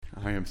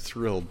I am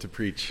thrilled to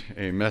preach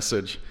a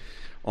message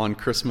on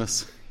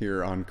Christmas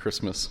here on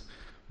Christmas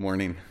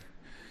morning.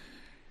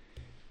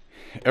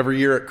 Every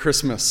year at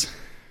Christmas,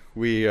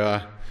 it's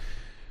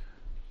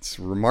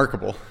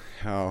remarkable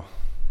how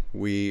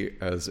we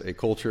as a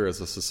culture,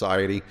 as a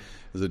society,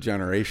 as a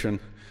generation,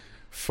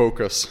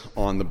 focus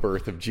on the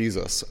birth of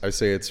Jesus. I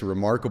say it's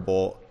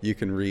remarkable. You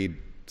can read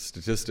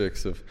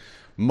statistics of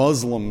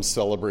Muslims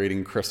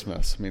celebrating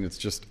Christmas. I mean, it's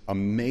just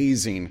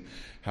amazing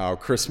how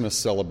Christmas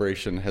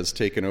celebration has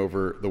taken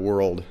over the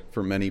world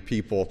for many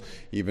people,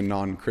 even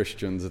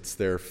non-Christians. It's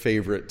their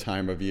favorite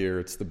time of year.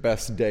 It's the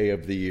best day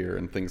of the year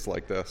and things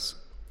like this.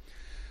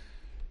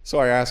 So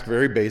I ask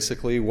very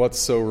basically, what's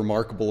so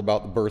remarkable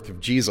about the birth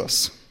of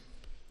Jesus?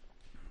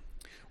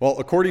 Well,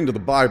 according to the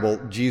Bible,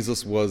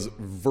 Jesus was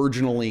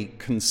virginally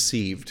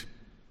conceived.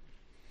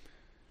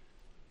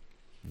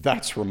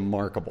 That's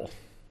remarkable.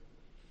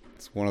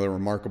 It's one of the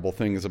remarkable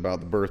things about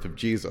the birth of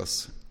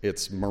Jesus.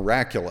 It's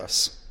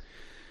miraculous.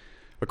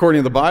 According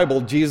to the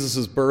Bible,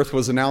 Jesus' birth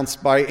was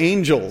announced by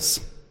angels.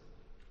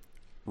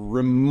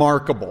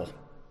 Remarkable.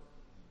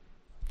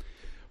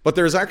 But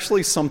there's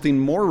actually something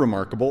more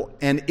remarkable,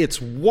 and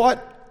it's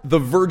what the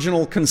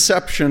virginal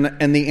conception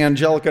and the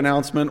angelic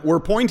announcement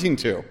were pointing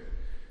to.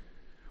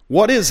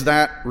 What is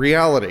that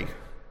reality?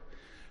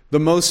 The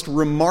most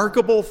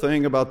remarkable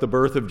thing about the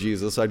birth of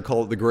Jesus, I'd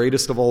call it the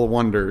greatest of all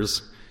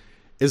wonders,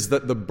 is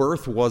that the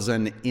birth was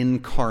an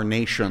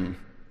incarnation.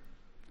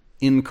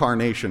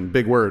 Incarnation,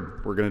 big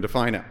word, we're going to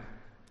define it.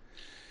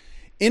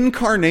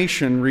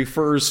 Incarnation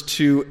refers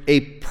to a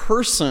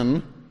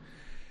person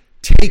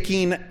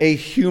taking a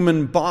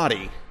human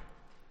body,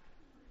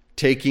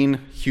 taking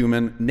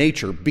human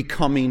nature,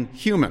 becoming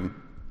human.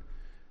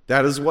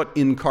 That is what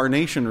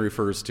incarnation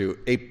refers to,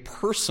 a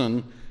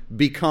person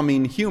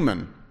becoming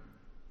human.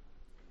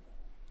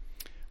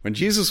 When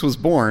Jesus was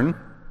born,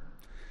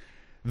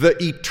 the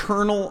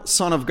eternal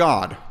Son of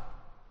God,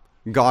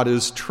 God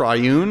is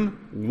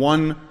triune,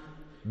 one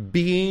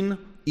being,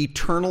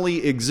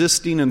 eternally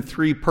existing in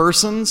three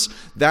persons.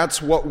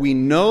 That's what we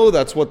know.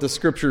 That's what the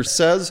Scripture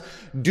says.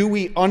 Do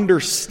we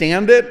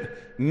understand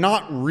it?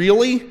 Not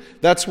really.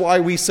 That's why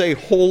we say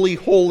holy,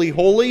 holy,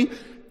 holy,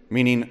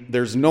 meaning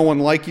there's no one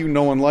like you,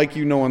 no one like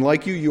you, no one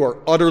like you. You are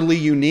utterly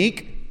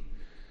unique.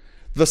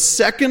 The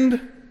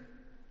second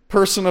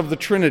person of the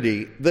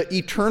Trinity, the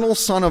eternal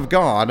Son of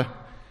God,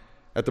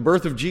 at the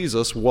birth of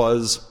Jesus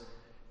was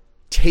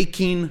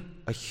taking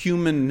a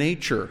human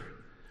nature,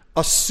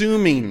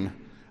 assuming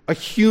a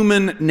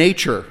human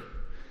nature,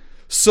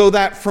 so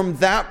that from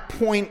that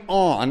point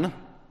on,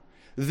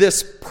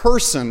 this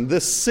person,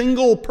 this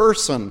single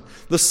person,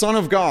 the Son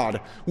of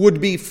God,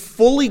 would be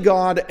fully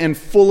God and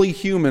fully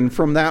human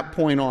from that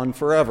point on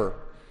forever.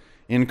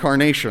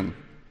 Incarnation.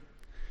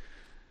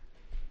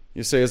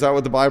 You say, is that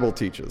what the Bible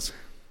teaches?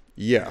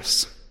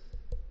 Yes.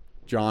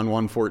 John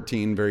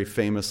 1:14 very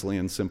famously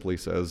and simply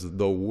says,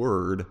 the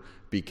Word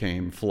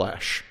became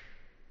flesh.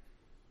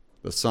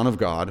 The Son of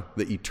God,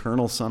 the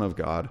eternal Son of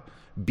God,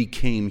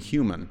 became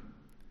human.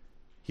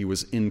 He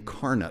was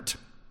incarnate.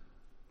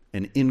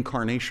 An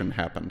incarnation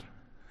happened.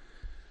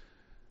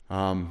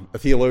 A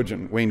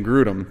theologian, Wayne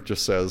Grudem,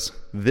 just says,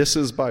 this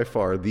is by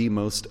far the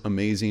most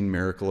amazing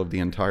miracle of the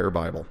entire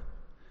Bible.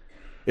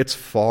 It's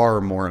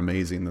far more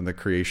amazing than the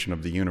creation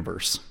of the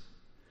universe.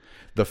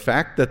 The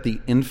fact that the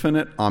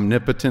infinite,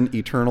 omnipotent,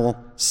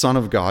 eternal Son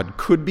of God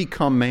could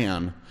become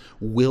man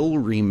will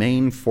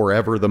remain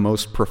forever the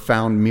most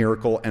profound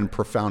miracle and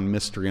profound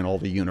mystery in all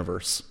the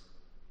universe.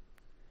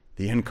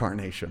 The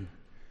incarnation.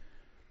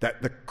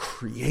 That the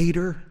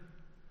Creator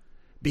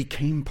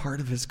became part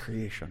of His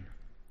creation.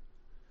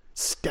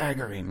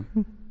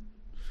 Staggering.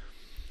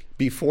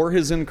 Before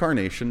His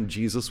incarnation,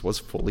 Jesus was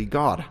fully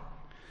God.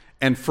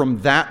 And from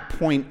that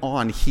point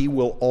on, He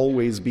will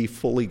always be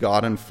fully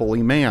God and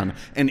fully man.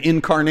 An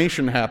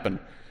incarnation happened.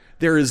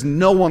 There is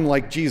no one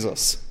like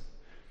Jesus.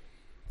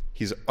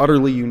 He's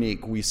utterly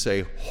unique. We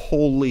say,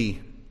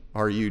 holy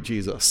are you,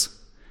 Jesus.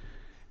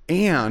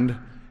 And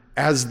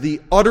as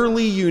the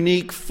utterly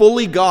unique,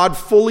 fully God,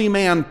 fully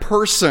man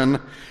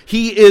person,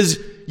 He is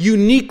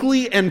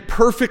uniquely and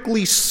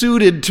perfectly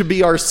suited to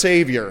be our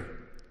Savior.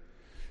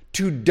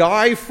 To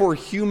die for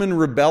human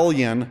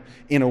rebellion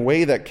in a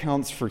way that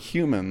counts for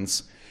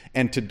humans,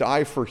 and to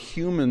die for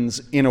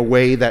humans in a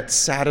way that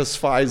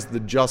satisfies the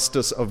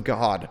justice of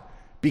God,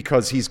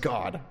 because He's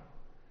God.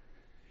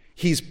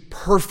 He's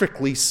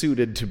perfectly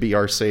suited to be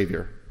our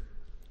Savior.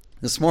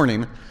 This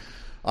morning,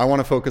 I want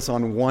to focus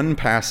on one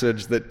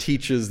passage that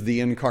teaches the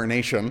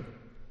incarnation.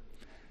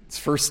 It's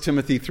 1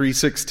 Timothy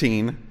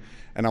 3:16,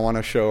 and I want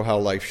to show how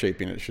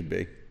life-shaping it should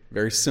be.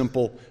 Very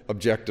simple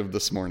objective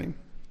this morning.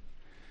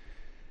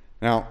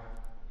 Now,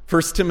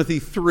 1 Timothy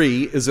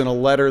 3 is in a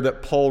letter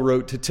that Paul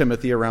wrote to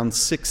Timothy around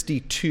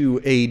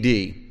 62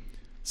 AD.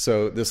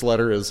 So this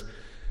letter is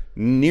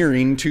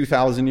nearing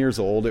 2,000 years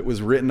old. It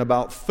was written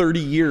about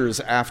 30 years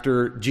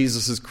after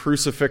Jesus'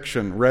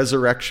 crucifixion,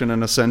 resurrection,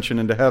 and ascension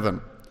into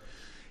heaven.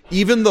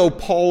 Even though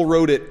Paul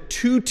wrote it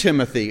to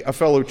Timothy, a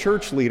fellow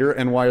church leader,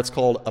 and why it's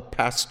called a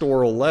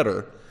pastoral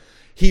letter,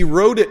 He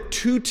wrote it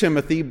to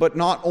Timothy, but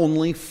not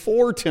only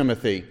for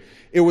Timothy.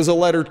 It was a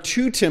letter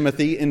to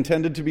Timothy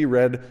intended to be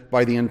read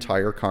by the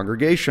entire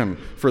congregation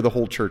for the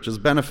whole church's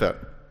benefit.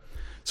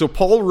 So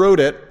Paul wrote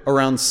it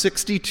around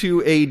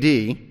 62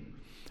 AD.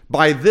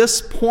 By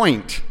this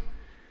point,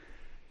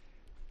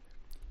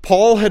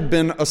 Paul had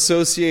been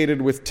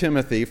associated with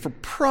Timothy for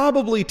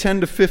probably 10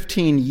 to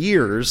 15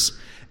 years,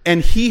 and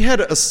he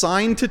had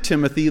assigned to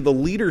Timothy the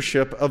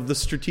leadership of the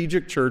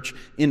strategic church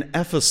in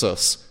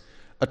Ephesus,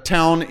 a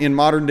town in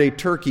modern-day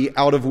Turkey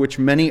out of which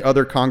many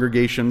other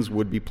congregations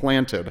would be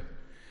planted.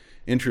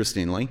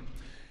 Interestingly,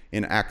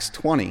 in Acts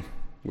 20,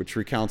 which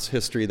recounts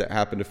history that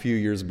happened a few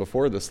years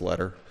before this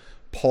letter,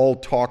 Paul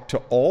talked to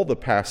all the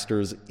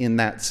pastors in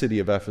that city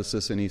of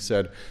Ephesus, and he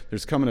said,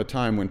 there's coming a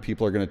time when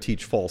people are going to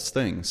teach false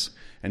things.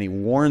 And he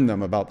warned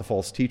them about the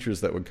false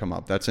teachers that would come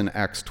up. That's in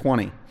Acts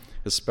 20,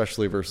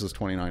 especially verses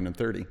 29 and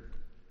 30.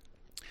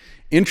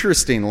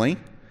 Interestingly,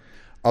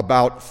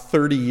 about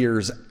 30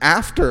 years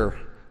after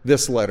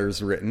this letter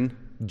is written,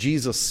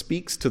 Jesus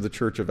speaks to the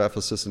church of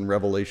Ephesus in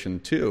Revelation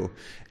 2,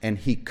 and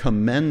he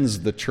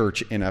commends the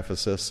church in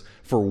Ephesus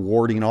for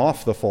warding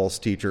off the false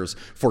teachers,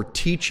 for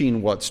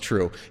teaching what's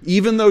true.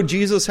 Even though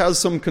Jesus has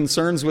some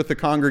concerns with the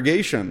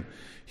congregation,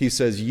 he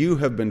says, you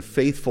have been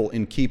faithful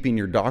in keeping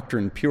your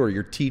doctrine pure,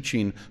 your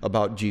teaching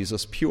about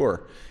Jesus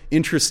pure.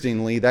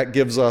 Interestingly, that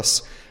gives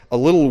us a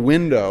little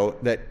window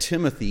that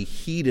Timothy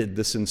heeded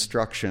this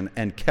instruction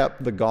and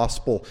kept the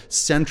gospel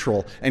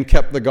central and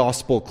kept the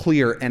gospel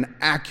clear and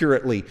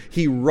accurately.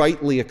 He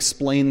rightly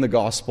explained the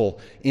gospel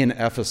in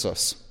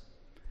Ephesus,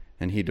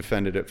 and he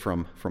defended it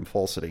from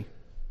falsity.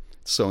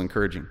 It's so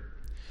encouraging.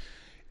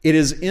 It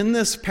is in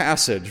this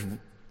passage,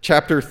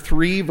 chapter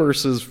 3,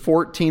 verses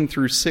 14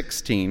 through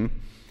 16,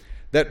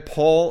 that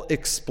Paul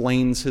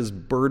explains his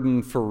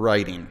burden for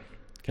writing.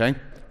 Okay?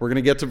 We're going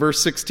to get to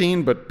verse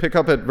 16, but pick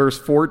up at verse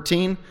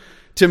 14.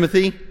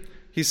 Timothy,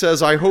 he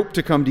says, I hope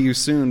to come to you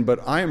soon, but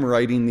I am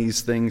writing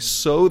these things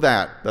so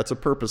that, that's a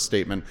purpose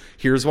statement.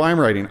 Here's why I'm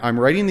writing. I'm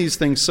writing these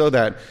things so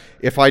that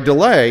if I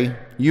delay,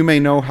 you may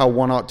know how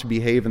one ought to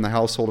behave in the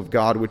household of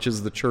God, which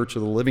is the church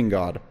of the living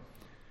God.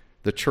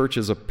 The church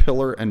is a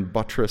pillar and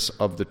buttress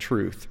of the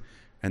truth.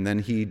 And then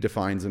he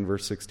defines in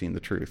verse 16 the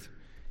truth.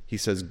 He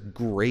says,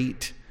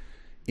 great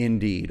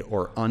indeed,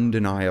 or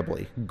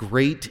undeniably,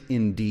 great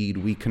indeed,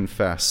 we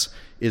confess,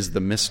 is the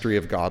mystery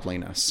of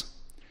godliness.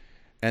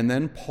 And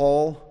then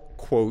Paul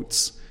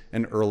quotes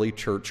an early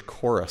church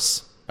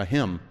chorus, a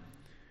hymn.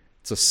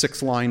 It's a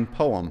 6-line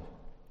poem.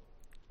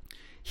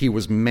 He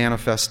was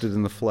manifested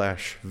in the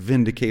flesh,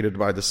 vindicated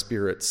by the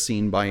Spirit,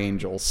 seen by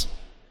angels.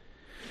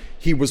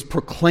 He was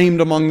proclaimed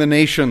among the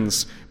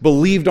nations,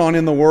 believed on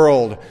in the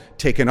world,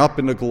 taken up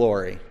into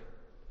glory.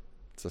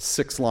 It's a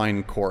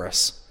 6-line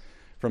chorus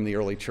from the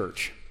early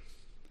church.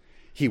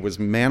 He was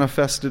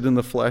manifested in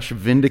the flesh,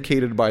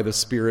 vindicated by the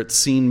Spirit,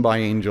 seen by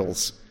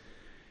angels.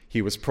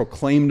 He was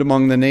proclaimed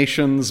among the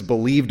nations,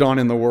 believed on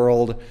in the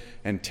world,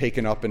 and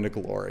taken up into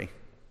glory.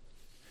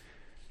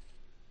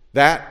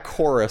 That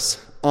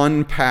chorus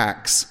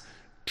unpacks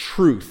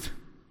truth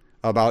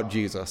about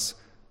Jesus.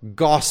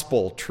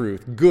 Gospel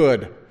truth,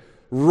 good,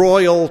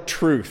 royal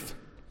truth.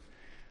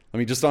 Let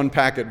me just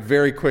unpack it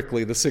very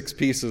quickly, the 6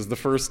 pieces. The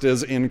first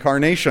is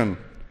incarnation.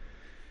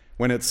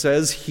 When it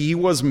says he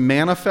was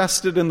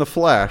manifested in the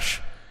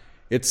flesh,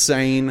 it's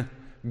saying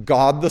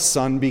God the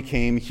Son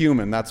became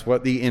human. That's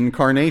what the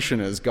incarnation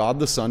is. God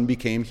the Son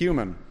became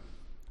human.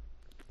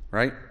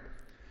 Right?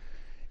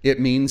 It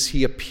means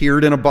he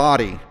appeared in a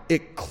body.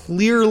 It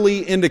clearly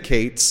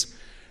indicates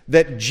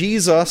that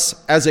Jesus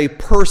as a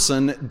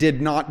person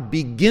did not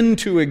begin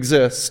to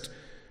exist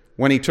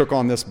when he took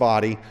on this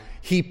body.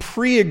 He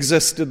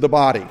pre-existed the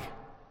body.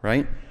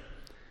 Right?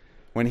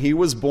 When he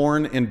was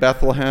born in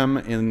Bethlehem,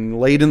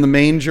 laid in the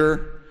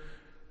manger,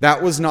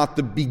 that was not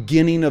the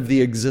beginning of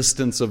the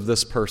existence of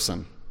this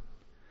person.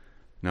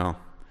 No.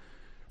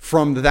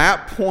 From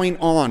that point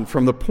on,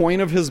 from the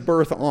point of his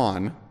birth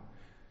on,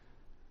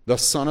 the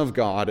Son of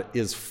God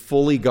is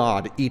fully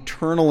God,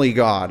 eternally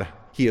God.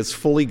 He is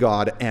fully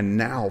God and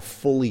now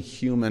fully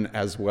human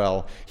as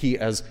well. He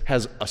has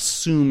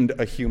assumed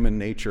a human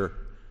nature.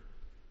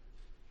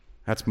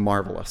 That's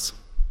marvelous.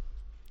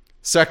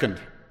 Second,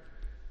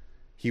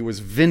 he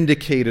was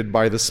vindicated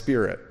by the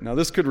Spirit. Now,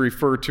 this could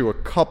refer to a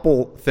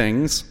couple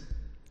things,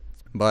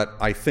 but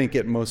I think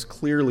it most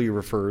clearly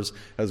refers,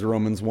 as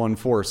Romans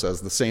 1:4 says,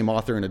 the same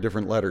author in a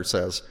different letter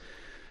says,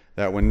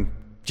 that when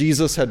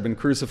Jesus had been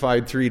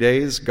crucified 3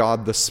 days,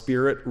 God the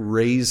Spirit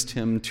raised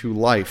him to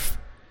life.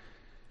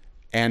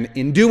 And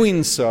in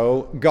doing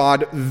so,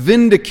 God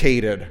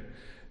vindicated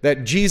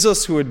that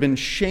Jesus, who had been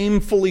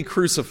shamefully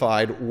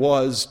crucified,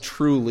 was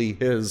truly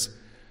his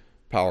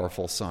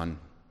powerful Son.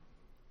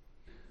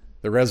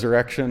 The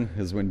resurrection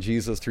is when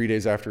Jesus, 3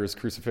 days after his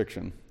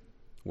crucifixion,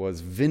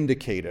 was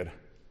vindicated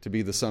to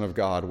be the Son of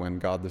God when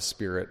God the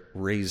Spirit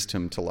raised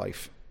him to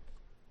life.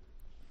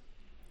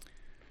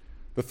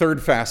 The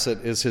third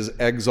facet is his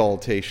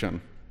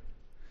exaltation.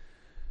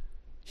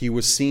 He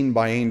was seen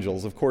by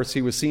angels. Of course,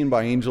 he was seen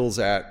by angels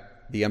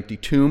at the empty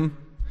tomb.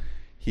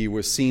 He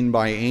was seen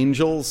by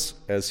angels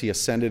as he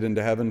ascended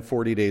into heaven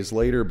 40 days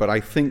later, but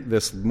I think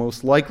this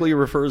most likely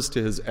refers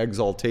to his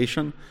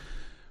exaltation,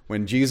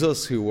 when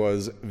Jesus, who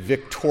was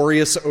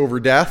victorious over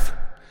death,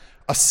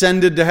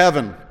 ascended to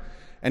heaven,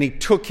 and he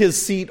took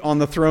his seat on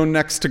the throne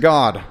next to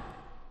God.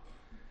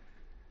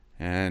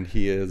 And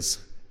he is,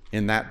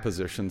 in that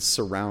position,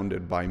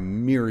 surrounded by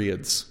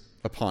myriads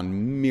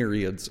upon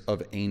myriads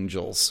of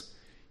angels.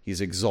 He's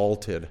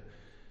exalted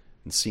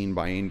and seen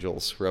by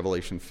angels.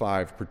 Revelation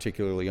 5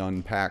 particularly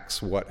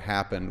unpacks what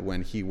happened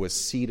when he was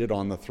seated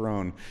on the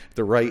throne at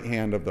the right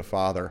hand of the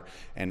Father,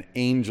 and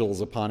angels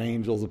upon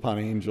angels upon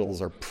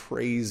angels are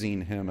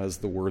praising him as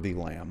the worthy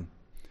Lamb.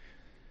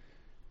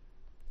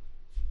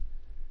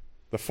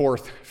 The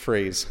fourth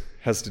phrase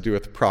has to do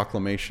with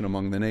proclamation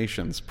among the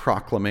nations.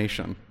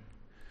 Proclamation.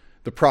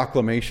 The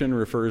proclamation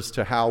refers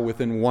to how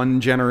within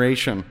one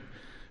generation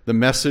the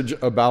message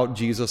about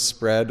Jesus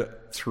spread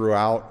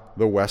throughout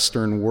the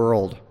Western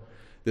world.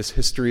 This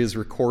history is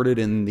recorded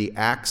in the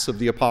Acts of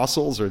the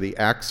Apostles, or the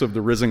Acts of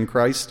the Risen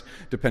Christ,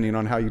 depending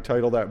on how you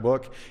title that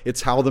book.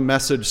 It's how the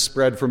message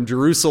spread from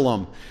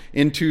Jerusalem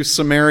into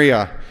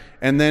Samaria,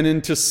 and then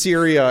into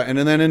Syria, and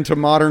then into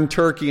modern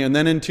Turkey, and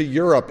then into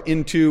Europe,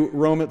 into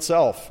Rome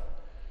itself.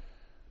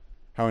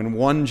 How in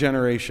one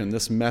generation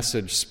this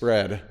message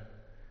spread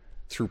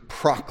through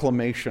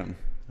proclamation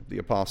of the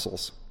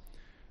apostles.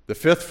 The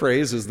fifth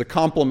phrase is the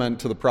complement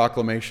to the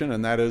proclamation,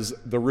 and that is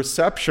the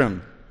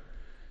reception.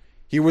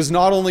 He was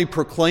not only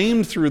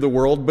proclaimed through the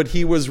world, but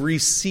he was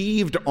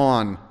received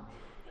on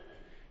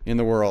in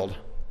the world.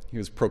 He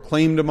was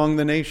proclaimed among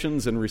the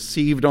nations and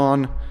received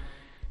on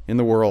in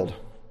the world.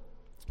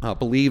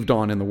 Believed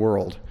on in the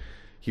world.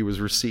 He was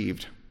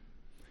received.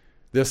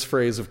 This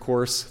phrase, of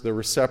course, the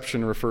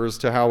reception, refers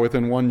to how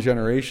within one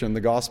generation the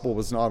gospel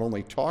was not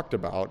only talked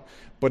about,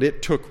 but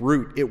it took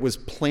root. It was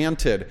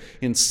planted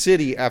in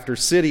city after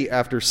city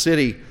after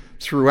city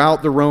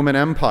throughout the Roman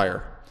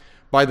Empire.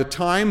 By the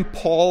time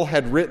Paul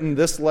had written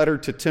this letter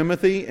to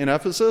Timothy in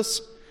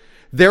Ephesus,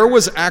 there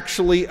was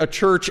actually a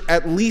church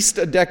at least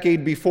a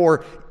decade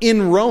before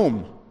in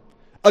Rome.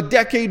 A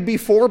decade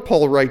before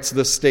Paul writes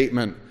this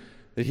statement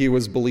that he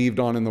was believed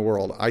on in the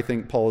world. I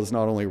think Paul is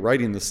not only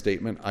writing this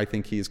statement, I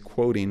think he is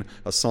quoting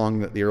a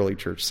song that the early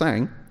church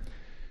sang.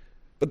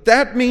 But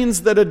that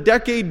means that a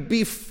decade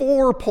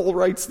before Paul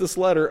writes this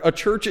letter, a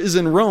church is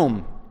in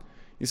Rome.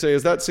 You say,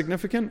 is that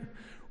significant?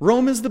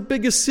 Rome is the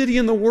biggest city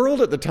in the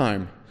world at the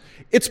time.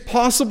 It's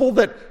possible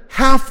that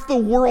half the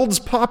world's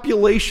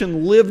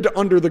population lived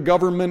under the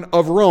government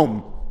of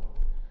Rome.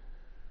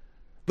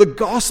 The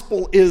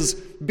gospel is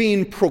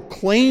being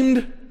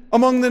proclaimed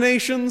among the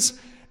nations,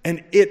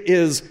 and it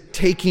is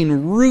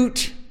taking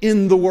root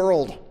in the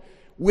world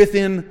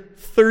within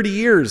 30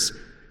 years.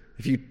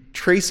 If you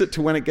trace it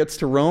to when it gets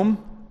to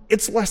Rome,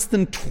 it's less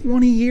than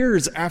 20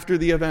 years after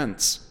the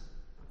events.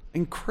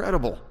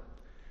 Incredible.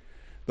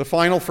 The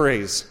final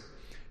phrase,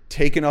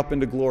 taken up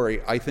into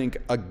glory, I think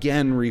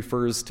again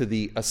refers to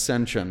the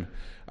ascension.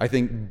 I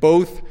think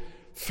both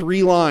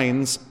three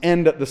lines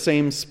end at the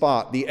same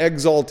spot. The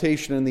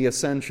exaltation and the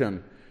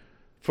ascension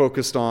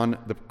focused on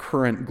the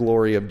current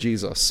glory of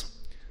Jesus.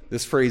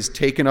 This phrase,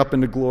 taken up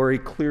into glory,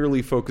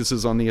 clearly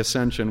focuses on the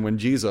ascension when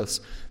Jesus,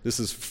 this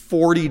is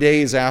 40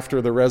 days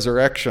after the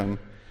resurrection,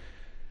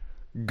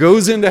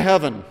 goes into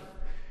heaven.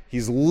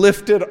 He's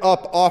lifted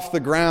up off the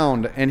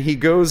ground and he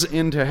goes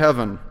into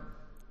heaven.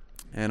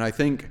 And I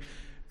think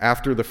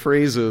after the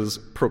phrases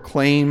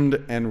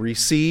proclaimed and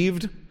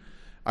received,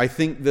 I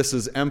think this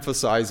is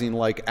emphasizing,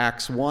 like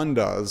Acts 1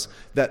 does,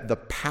 that the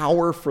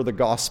power for the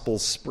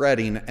gospel's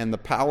spreading and the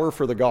power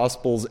for the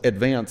gospel's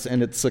advance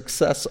and its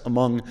success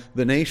among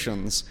the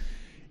nations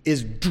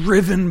is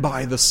driven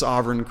by the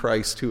sovereign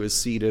Christ who is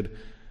seated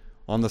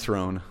on the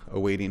throne,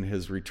 awaiting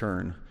his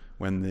return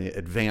when the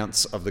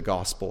advance of the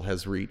gospel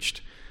has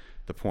reached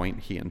the point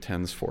he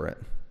intends for it.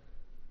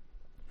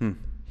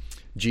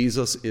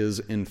 Jesus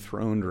is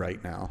enthroned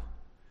right now.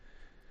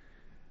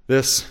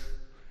 This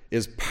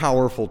is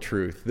powerful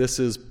truth. This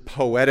is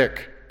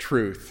poetic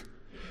truth.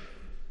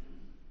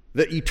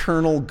 The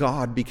eternal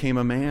God became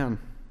a man.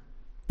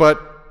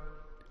 But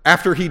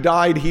after he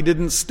died, he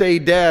didn't stay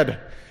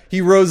dead.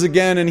 He rose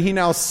again, and he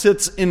now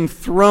sits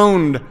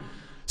enthroned,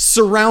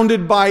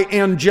 surrounded by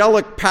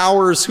angelic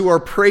powers who are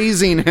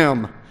praising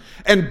him.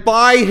 And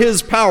by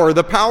his power,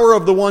 the power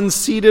of the one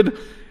seated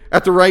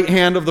at the right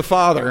hand of the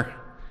Father,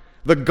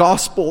 the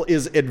gospel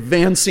is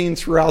advancing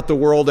throughout the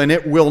world, and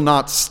it will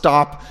not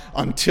stop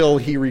until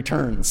he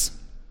returns.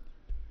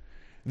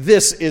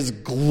 This is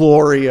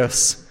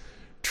glorious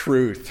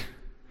truth.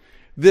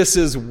 This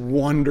is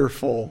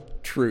wonderful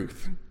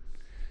truth.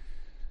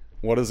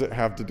 What does it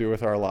have to do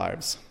with our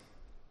lives?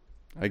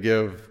 I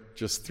give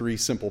just 3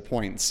 simple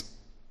points.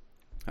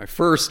 I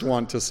first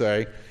want to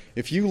say,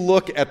 if you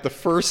look at the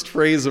first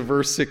phrase of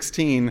verse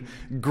 16,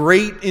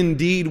 great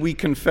indeed we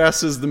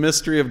confess is the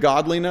mystery of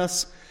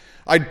godliness,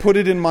 I'd put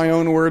it in my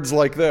own words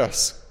like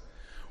this.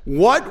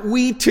 What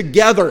we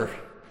together,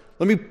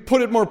 let me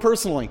put it more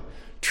personally,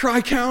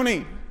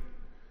 Tri-County,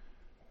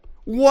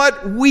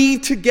 What we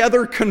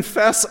together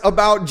confess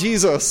about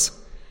Jesus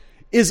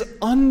is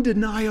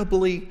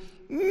undeniably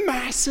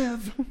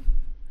massive.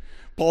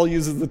 Paul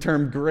uses the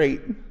term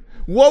great.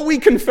 What we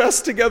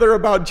confess together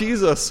about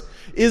Jesus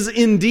is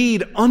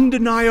indeed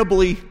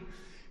undeniably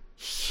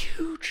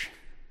huge.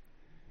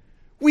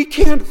 We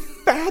can't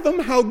fathom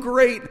how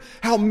great,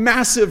 how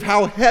massive,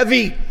 how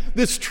heavy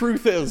this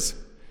truth is.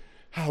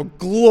 How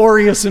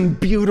glorious and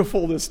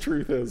beautiful this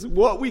truth is.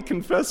 What we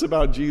confess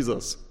about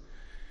Jesus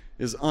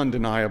is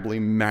undeniably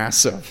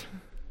massive.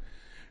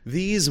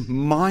 These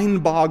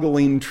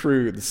mind-boggling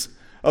truths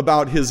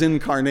about his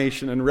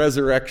incarnation and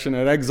resurrection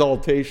and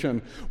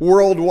exaltation,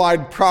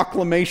 worldwide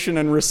proclamation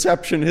and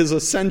reception, his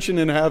ascension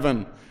in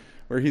heaven,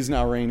 where he's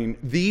now reigning,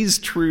 these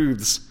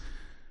truths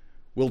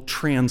will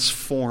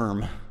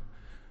transform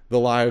the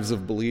lives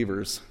of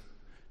believers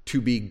to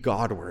be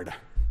Godward.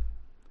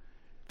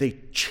 They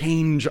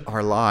change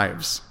our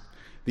lives.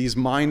 These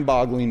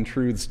mind-boggling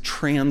truths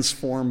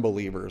transform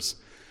believers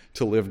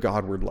to live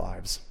Godward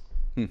lives.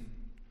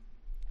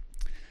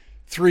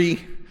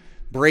 3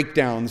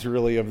 breakdowns,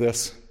 really, of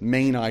this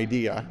main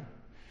idea.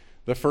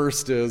 The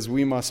first is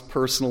we must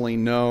personally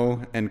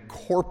know and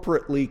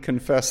corporately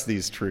confess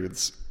these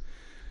truths.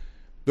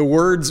 The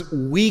words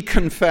 "we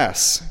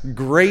confess,"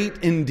 great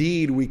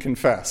indeed we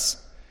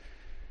confess.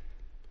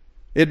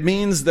 It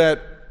means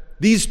that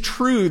these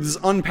truths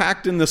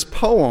unpacked in this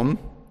poem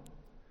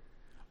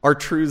are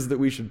truths that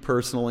we should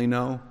personally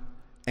know,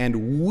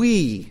 and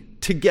we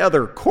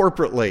together,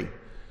 corporately,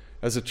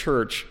 as a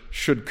church,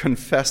 should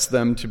confess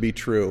them to be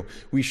true.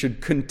 We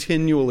should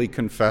continually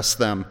confess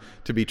them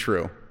to be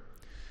true.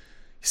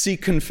 See,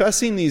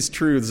 confessing these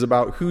truths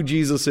about who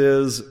Jesus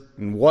is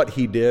and what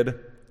he did,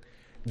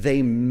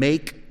 they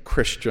make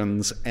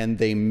Christians and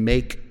they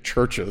make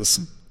churches.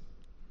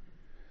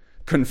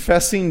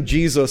 Confessing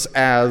Jesus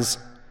as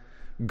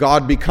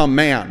God become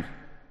man,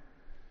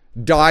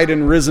 died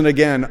and risen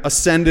again,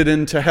 ascended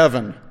into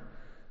heaven,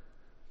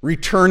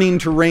 returning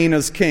to reign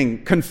as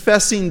king.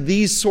 Confessing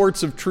these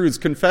sorts of truths,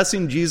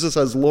 confessing Jesus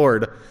as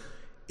Lord,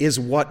 is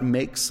what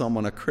makes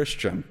someone a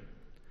Christian.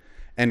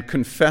 And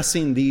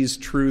confessing these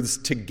truths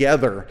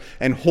together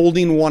and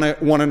holding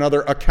one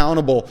another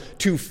accountable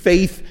to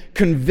faith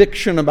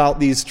conviction about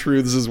these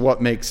truths is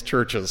what makes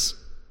churches.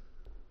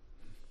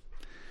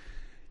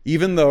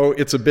 Even though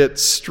it's a bit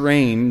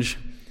strange,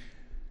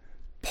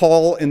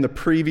 Paul in the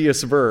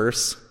previous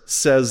verse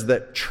says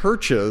that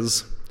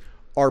churches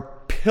are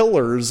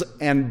pillars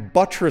and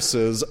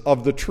buttresses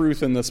of the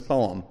truth in this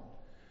poem.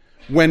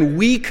 When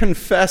we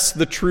confess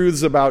the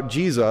truths about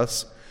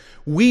Jesus,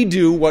 we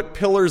do what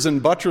pillars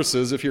and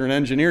buttresses, if you're an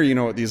engineer, you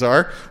know what these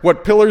are,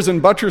 what pillars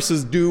and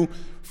buttresses do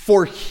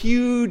for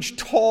huge,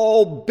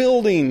 tall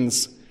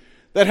buildings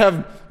that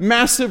have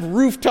massive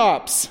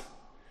rooftops.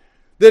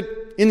 That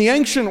in the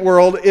ancient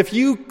world, if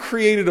you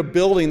created a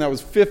building that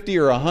was 50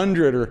 or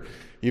 100 or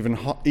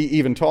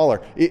even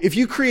taller, if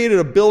you created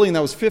a building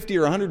that was 50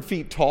 or 100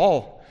 feet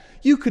tall,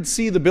 you could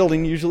see the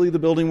building. Usually the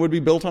building would be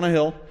built on a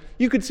hill.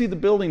 You could see the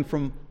building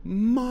from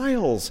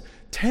miles,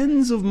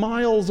 tens of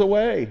miles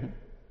away.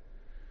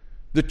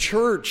 The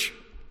church,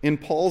 in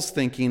Paul's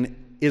thinking,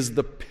 is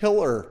the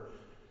pillar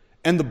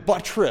and the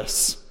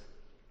buttress,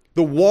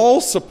 the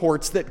wall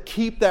supports that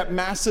keep that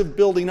massive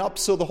building up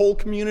so the whole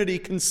community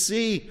can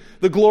see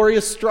the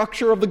glorious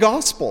structure of the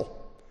gospel.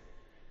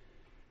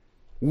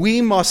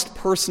 We must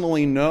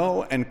personally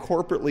know and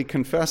corporately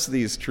confess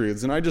these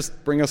truths. And I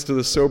just bring us to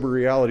the sober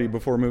reality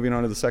before moving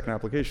on to the second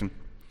application.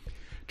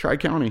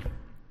 Tri-County.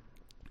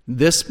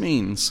 This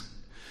means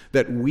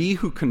that we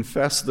who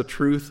confess the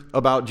truth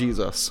about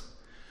Jesus,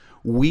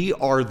 we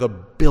are the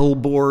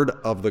billboard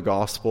of the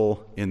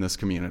gospel in this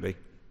community.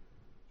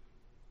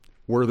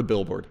 We're the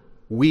billboard.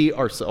 We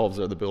ourselves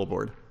are the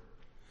billboard.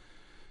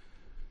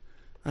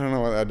 I don't know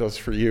what that does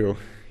for you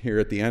here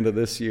at the end of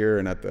this year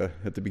and at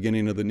the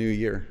beginning of the new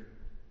year.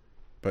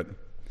 But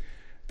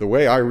the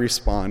way I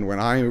respond when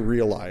I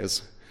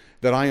realize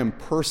that I am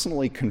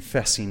personally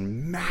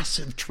confessing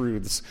massive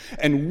truths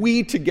and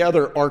we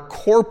together are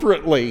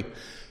corporately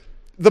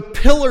the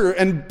pillar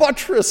and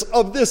buttress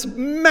of this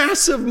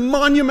massive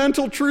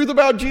monumental truth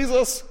about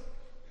Jesus,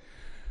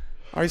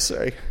 I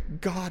say,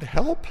 God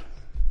help.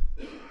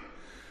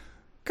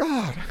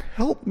 God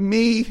help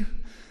me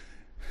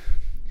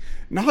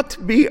not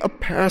to be a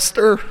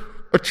pastor,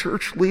 a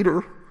church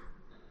leader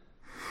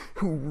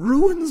who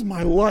ruins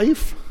my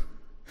life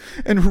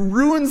and who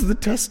ruins the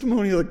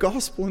testimony of the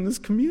gospel in this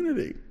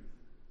community.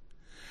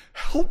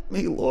 Help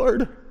me,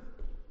 Lord.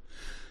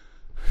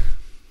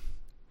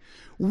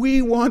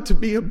 We want to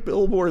be a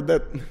billboard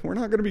that we're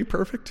not going to be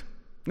perfect.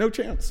 No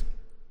chance.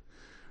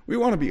 We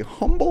want to be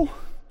humble.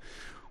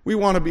 We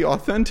want to be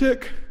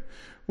authentic.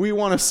 We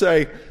want to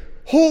say,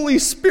 Holy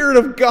Spirit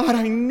of God,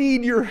 I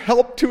need your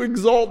help to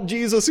exalt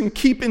Jesus and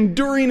keep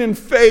enduring in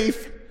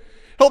faith.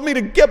 Help me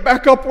to get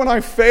back up when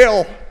I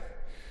fail.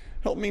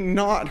 Help me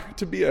not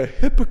to be a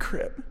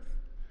hypocrite.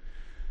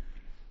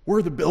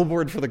 We're the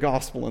billboard for the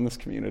gospel in this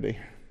community.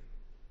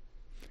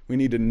 We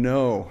need to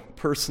know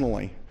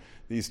personally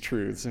these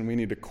truths, and we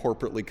need to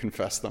corporately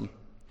confess them.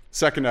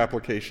 Second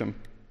application,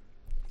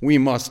 we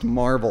must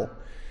marvel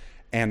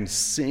and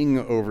sing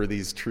over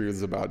these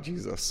truths about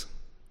Jesus.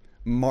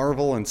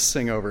 Marvel and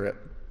sing over it.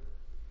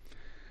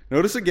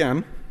 Notice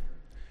again,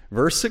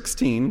 verse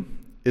 16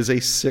 is a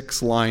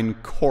 6-line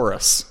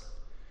chorus.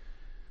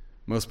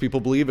 Most people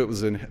believe it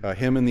was a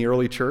hymn in the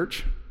early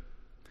church.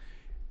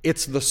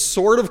 It's the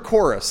sort of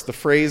chorus, the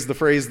phrase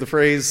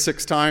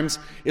 6 times.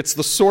 It's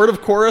the sort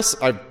of chorus,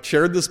 I've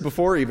shared this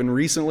before, even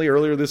recently,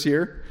 earlier this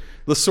year,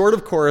 the sort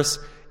of chorus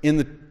in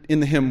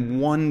the hymn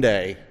One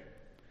Day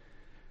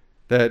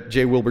that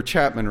J. Wilbur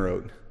Chapman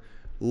wrote.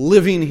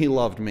 Living, he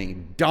loved me.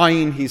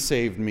 Dying, he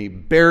saved me.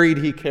 Buried,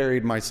 he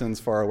carried my sins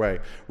far away.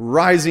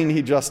 Rising,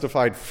 he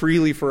justified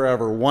freely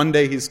forever. One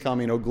day he's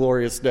coming, O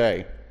glorious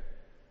day.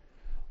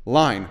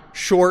 Line,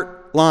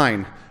 short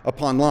line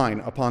upon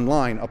line upon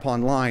line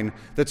upon line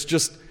that's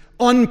just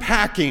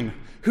unpacking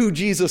who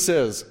Jesus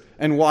is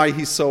and why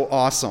he's so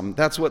awesome.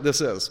 That's what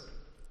this is.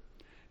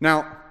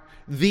 Now,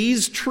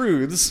 these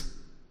truths,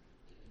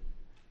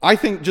 I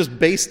think just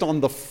based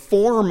on the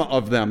form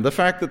of them, the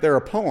fact that they're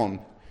a poem,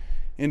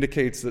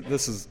 indicates that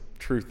this is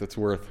truth that's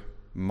worth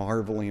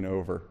marveling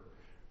over,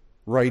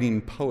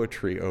 writing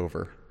poetry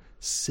over,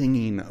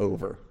 singing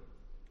over.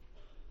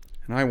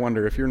 And I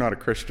wonder, if you're not a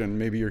Christian,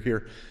 maybe you're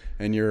here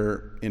and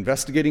you're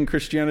investigating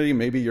Christianity,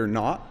 maybe you're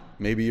not.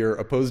 Maybe you're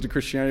opposed to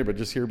Christianity, but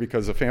just here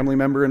because a family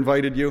member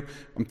invited you.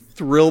 I'm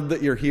thrilled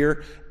that you're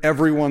here.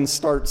 Everyone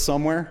starts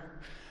somewhere.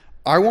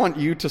 I want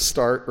you to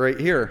start right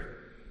here.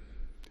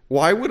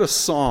 Why would a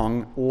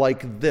song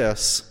like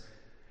this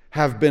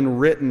have been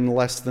written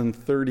less than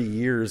 30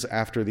 years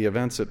after the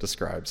events it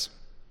describes?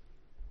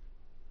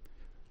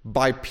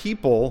 By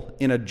people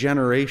in a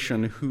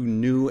generation who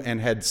knew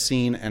and had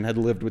seen and had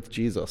lived with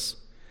Jesus.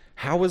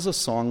 How is a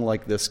song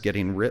like this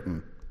getting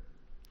written?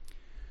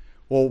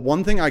 Well,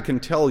 one thing I can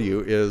tell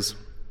you is,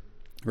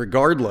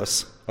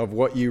 regardless of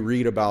what you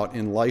read about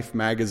in Life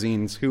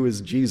magazine's Who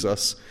is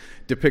Jesus,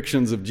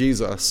 depictions of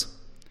Jesus,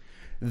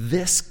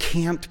 this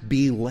can't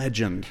be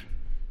legend.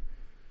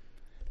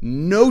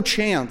 No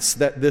chance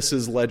that this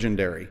is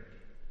legendary.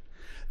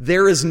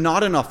 There is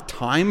not enough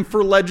time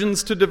for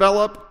legends to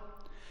develop,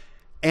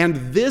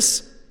 and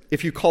this,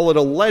 if you call it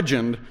a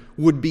legend,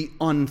 would be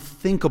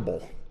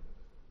unthinkable.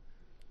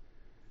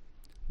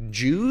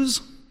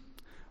 Jews,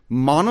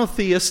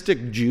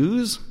 monotheistic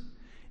Jews,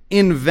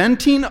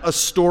 inventing a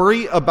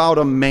story about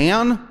a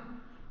man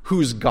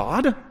who's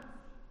God,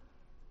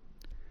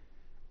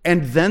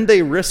 and then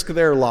they risk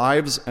their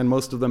lives, and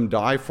most of them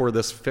die for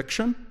this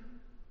fiction?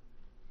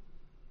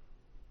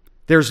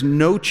 There's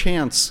no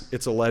chance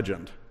it's a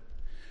legend.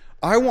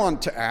 I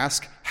want to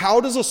ask,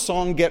 how does a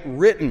song get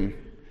written?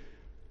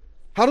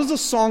 How does a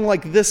song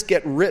like this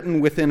get written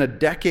within a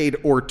decade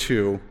or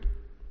two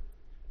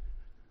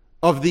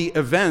of the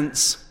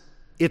events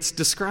it's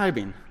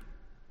describing?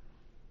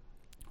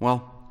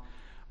 Well,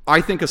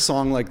 I think a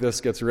song like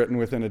this gets written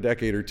within a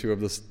decade or two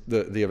of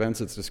the events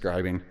it's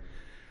describing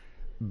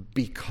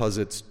because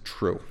it's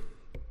true.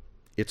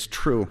 It's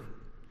true.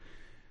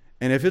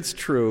 And if it's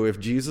true, if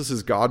Jesus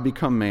is God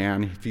become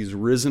man, if he's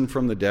risen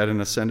from the dead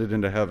and ascended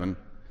into heaven,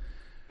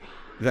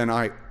 then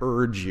I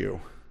urge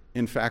you,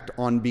 in fact,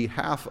 on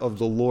behalf of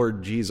the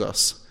Lord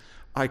Jesus,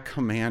 I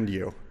command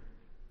you,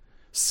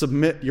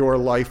 submit your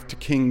life to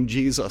King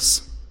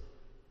Jesus.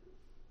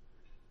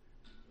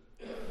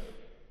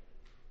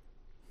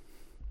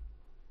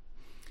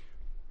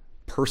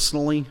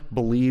 Personally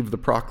believe the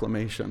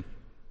proclamation.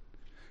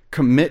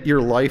 Commit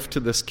your life to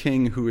this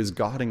King who is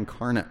God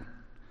incarnate,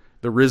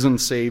 the risen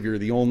Savior,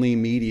 the only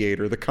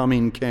mediator, the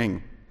coming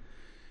King.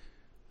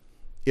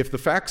 If the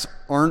facts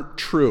aren't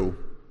true,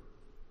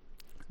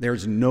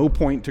 there's no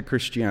point to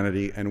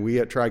Christianity, and we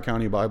at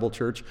Tri-County Bible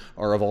Church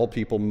are of all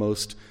people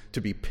most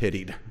to be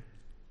pitied.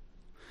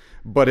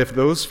 But if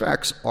those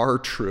facts are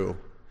true,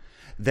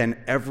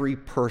 then every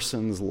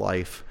person's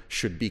life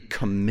should be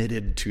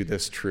committed to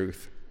this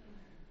truth.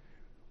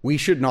 We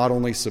should not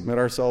only submit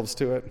ourselves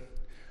to it,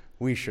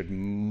 we should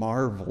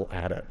marvel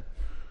at it.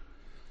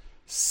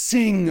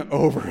 Sing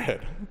over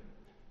it.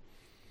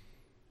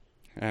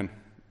 And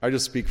I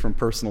just speak from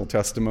personal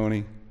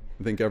testimony.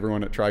 I think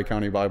everyone at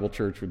Tri-County Bible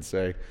Church would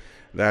say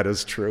that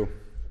is true.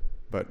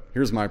 But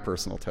here's my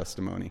personal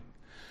testimony.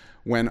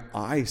 When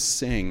I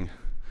sing,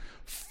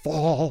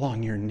 fall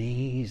on your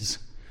knees.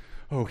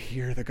 Oh,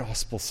 hear the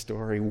gospel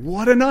story.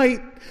 What a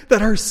night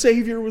that our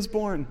Savior was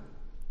born.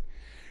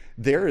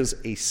 There is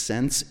a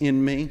sense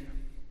in me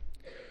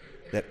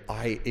that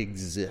I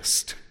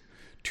exist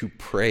to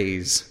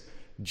praise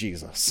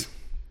Jesus.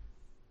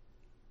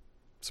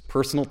 It's a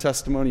personal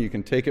testimony. You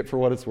can take it for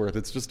what it's worth.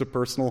 It's just a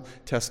personal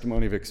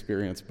testimony of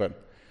experience,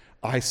 but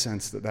I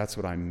sense that that's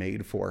what I'm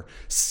made for.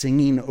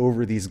 Singing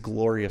over these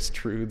glorious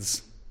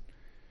truths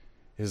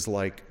is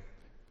like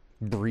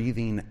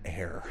breathing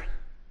air.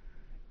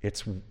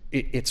 It's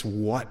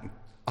what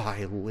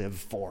I live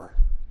for.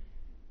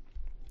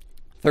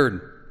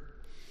 Third,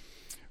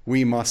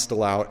 we must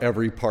allow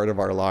every part of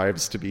our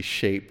lives to be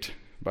shaped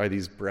by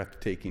these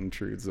breathtaking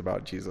truths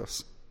about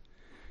Jesus.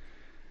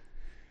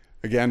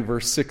 Again,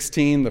 verse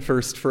 16, the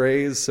first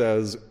phrase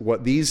says,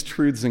 what these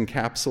truths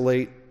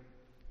encapsulate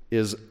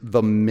is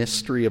the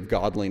mystery of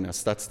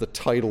godliness. That's the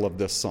title of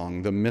this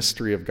song, The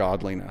Mystery of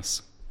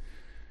Godliness.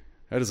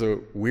 That is a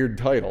weird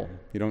title.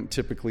 You don't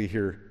typically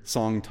hear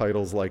song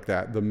titles like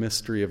that, The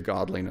Mystery of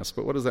Godliness.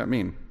 But what does that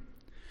mean?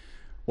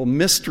 Well,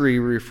 mystery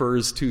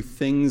refers to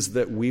things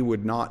that we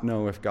would not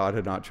know if God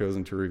had not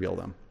chosen to reveal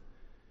them.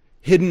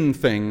 Hidden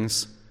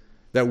things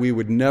that we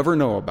would never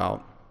know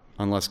about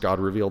unless God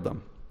revealed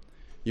them.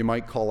 You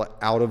might call it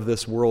out of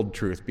this world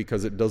truth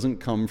because it doesn't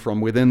come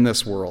from within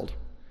this world.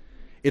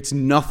 It's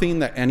nothing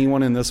that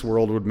anyone in this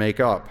world would make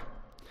up.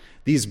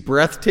 These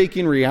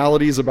breathtaking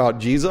realities about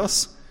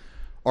Jesus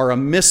are a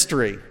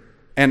mystery,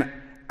 an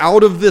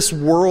out of this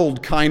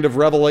world kind of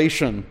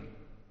revelation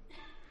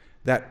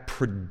that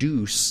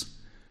produce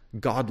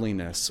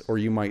godliness, or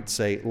you might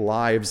say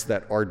lives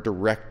that are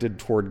directed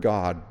toward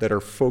God, that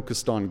are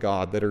focused on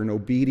God, that are in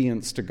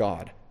obedience to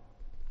God.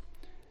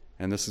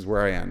 And this is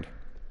where I end.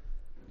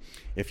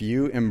 If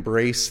you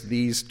embrace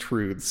these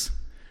truths,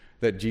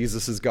 that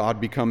Jesus is God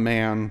become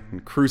man,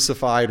 and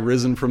crucified,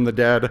 risen from the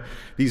dead,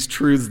 these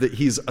truths that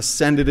he's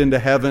ascended into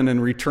heaven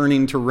and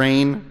returning to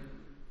reign,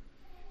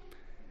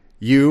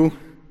 you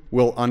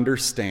will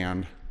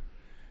understand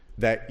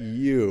that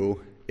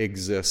you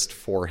exist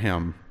for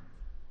him.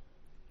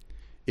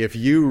 If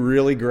you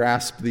really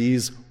grasp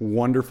these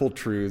wonderful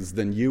truths,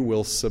 then you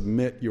will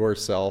submit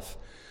yourself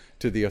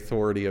to the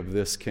authority of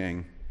this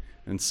king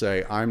and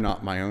say, I'm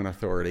not my own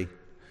authority.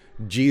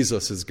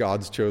 Jesus is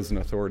God's chosen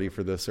authority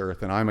for this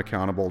earth, and I'm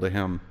accountable to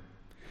him.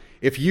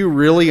 If you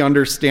really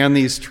understand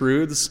these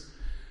truths,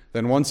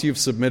 then once you've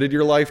submitted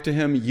your life to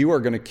him, you are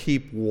going to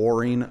keep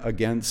warring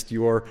against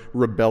your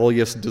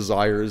rebellious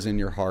desires in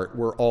your heart.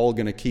 We're all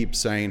going to keep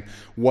saying,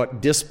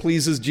 what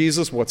displeases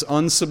Jesus, what's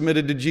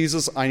unsubmitted to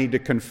Jesus, I need to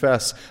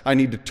confess, I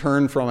need to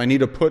turn from, I need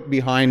to put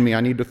behind me,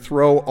 I need to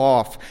throw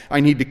off.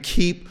 I need to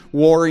keep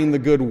warring the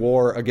good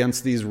war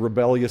against these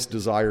rebellious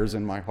desires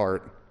in my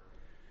heart.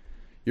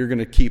 You're going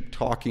to keep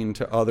talking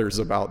to others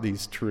about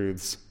these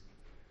truths.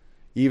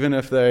 Even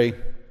if they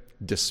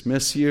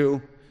dismiss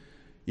you,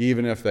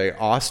 even if they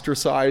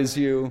ostracize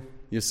you,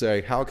 you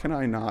say, how can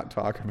I not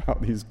talk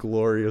about these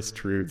glorious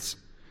truths?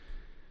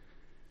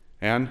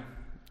 And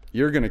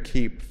you're going to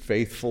keep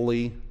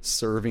faithfully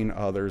serving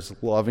others,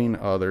 loving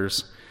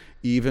others,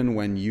 even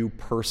when you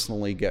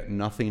personally get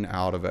nothing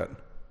out of it.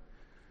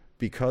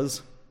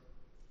 Because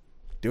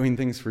doing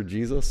things for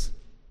Jesus,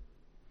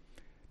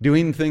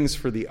 doing things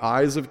for the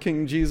eyes of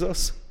King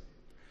Jesus,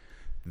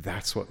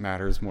 that's what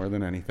matters more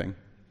than anything.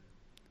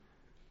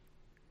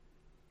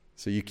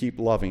 So you keep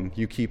loving,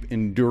 you keep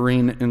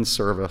enduring in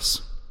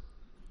service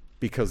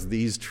because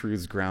these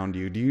truths ground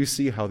you. Do you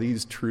see how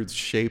these truths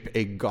shape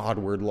a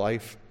Godward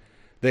life?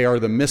 They are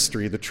the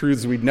mystery, the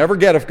truths we'd never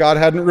get if God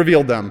hadn't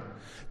revealed them,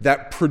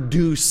 that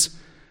produce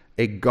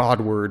a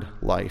Godward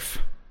life.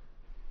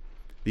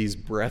 These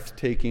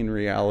breathtaking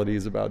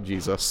realities about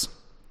Jesus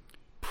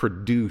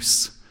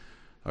produce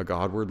a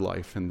Godward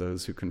life in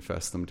those who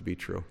confess them to be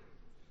true.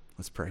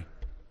 Let's pray.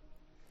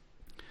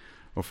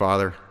 Oh,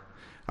 Father,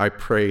 I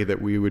pray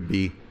that we would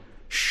be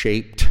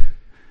shaped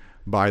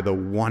by the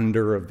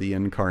wonder of the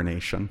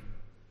incarnation.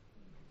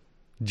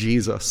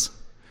 Jesus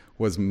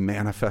was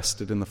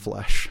manifested in the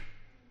flesh.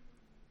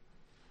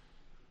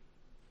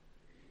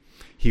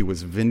 He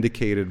was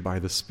vindicated by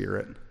the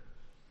Spirit.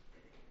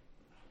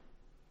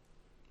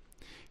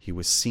 He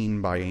was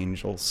seen by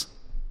angels.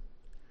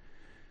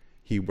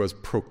 He was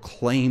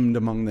proclaimed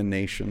among the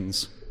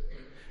nations,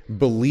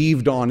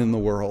 believed on in the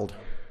world,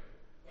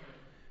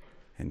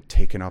 and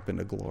taken up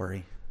into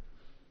glory.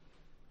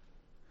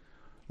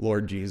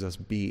 Lord Jesus,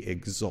 be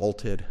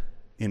exalted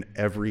in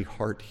every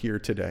heart here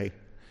today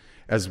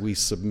as we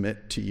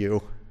submit to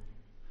you,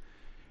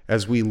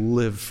 as we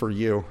live for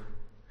you,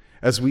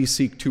 as we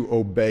seek to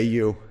obey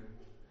you,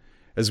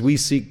 as we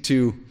seek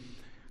to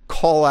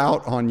call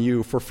out on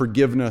you for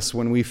forgiveness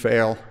when we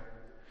fail,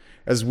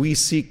 as we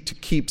seek to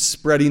keep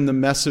spreading the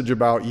message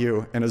about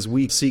you, and as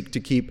we seek to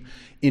keep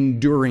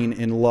enduring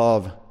in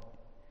love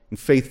and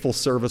faithful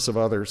service of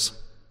others.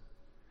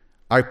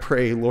 I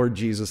pray, Lord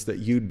Jesus, that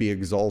you'd be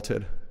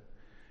exalted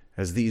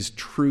as these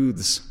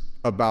truths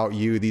about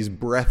you, these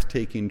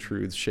breathtaking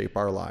truths, shape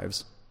our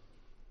lives.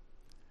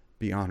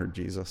 Be honored,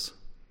 Jesus.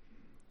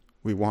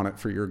 We want it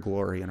for your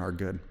glory and our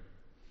good.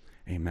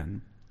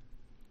 Amen.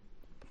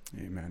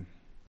 Amen.